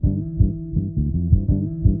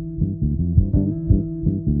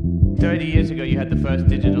30 years ago, you had the first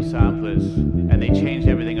digital samplers, and they changed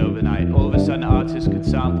everything overnight. All of a sudden, artists could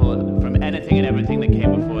sample from anything and everything that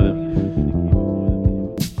came before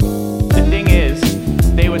them. The thing is,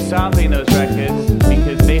 they were sampling those records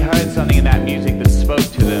because they heard something in that music that spoke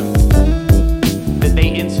to them, that they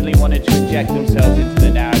instantly wanted to inject themselves into the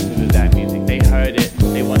narrative of that music. They heard it,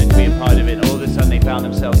 they wanted to be a part of it, and all of a sudden they found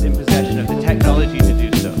themselves in possession of the technology to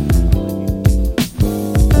do so.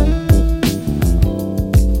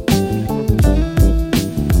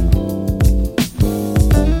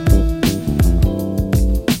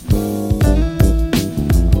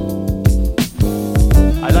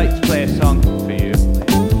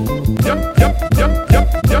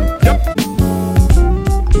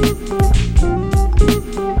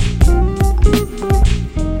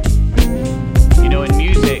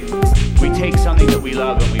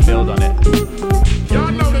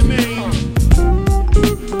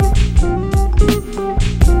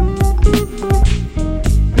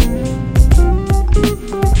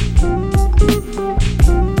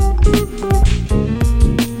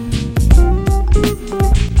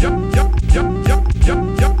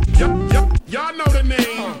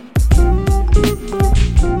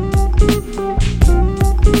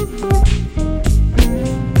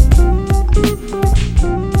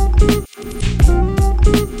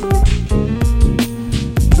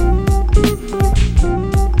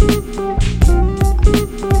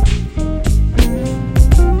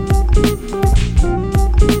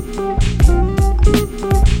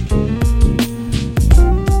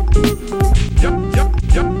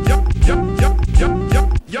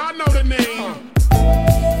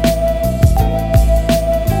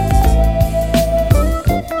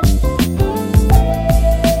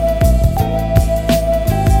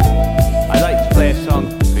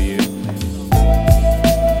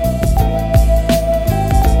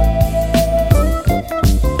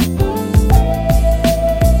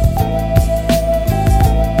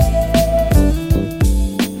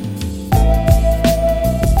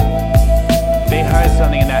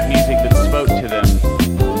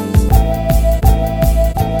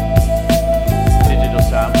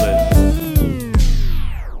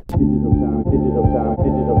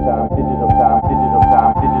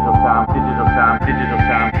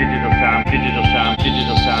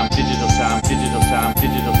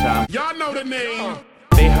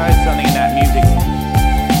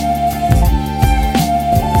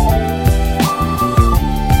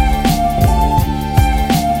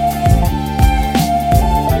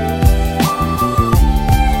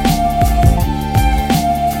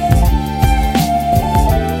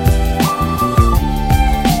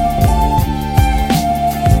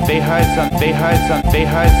 They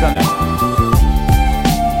heard something.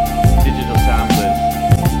 Digital samplers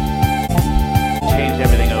changed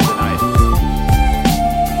everything overnight.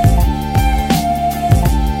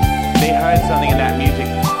 They heard something in that music.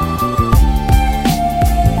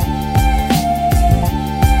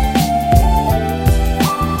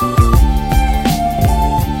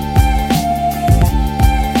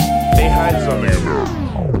 They heard something.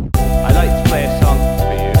 I'd like to play a song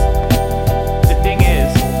for you. The thing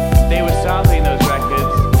is, they were sampling those records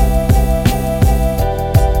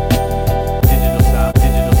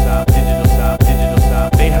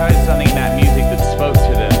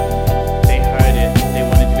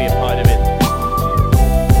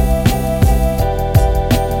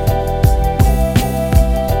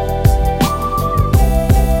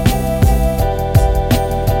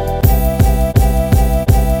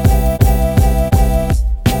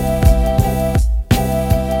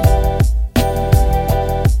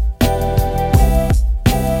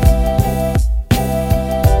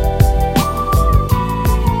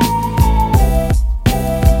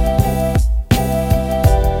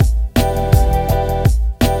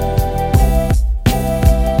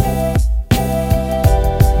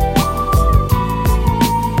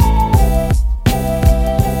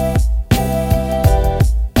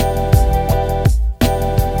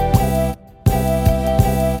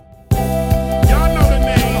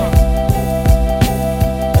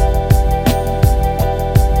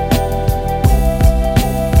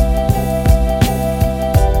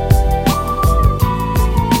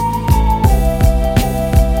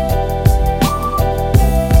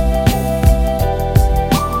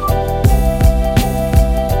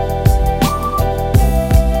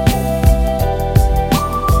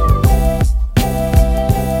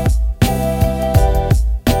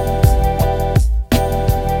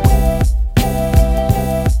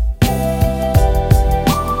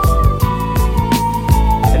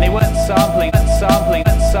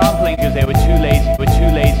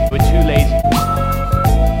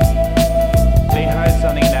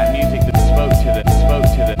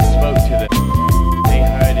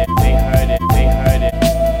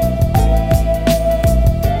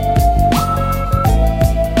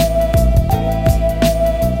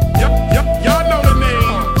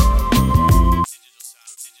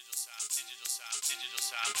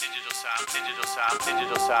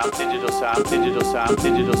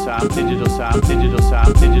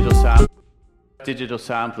digital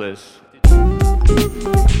samplers.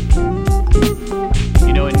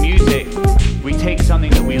 You know, in music, we take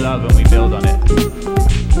something that we love and we build on it.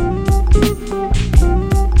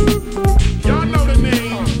 Y'all know the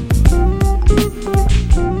name.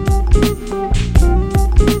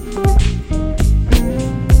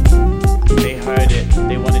 They heard it,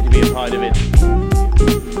 they wanted to be a part of it.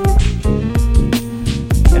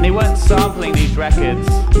 And they weren't sampling these records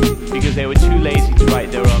because they were too lazy to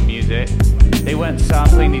write their own music. They weren't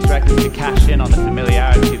sampling these records to cash in on the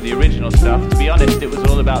familiarity of the original stuff. To be honest, it was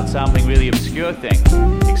all about sampling really obscure things,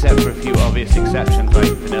 except for a few obvious exceptions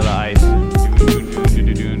like Vanilla Ice and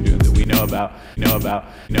that we know about.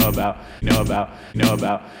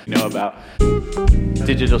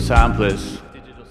 Digital samplers.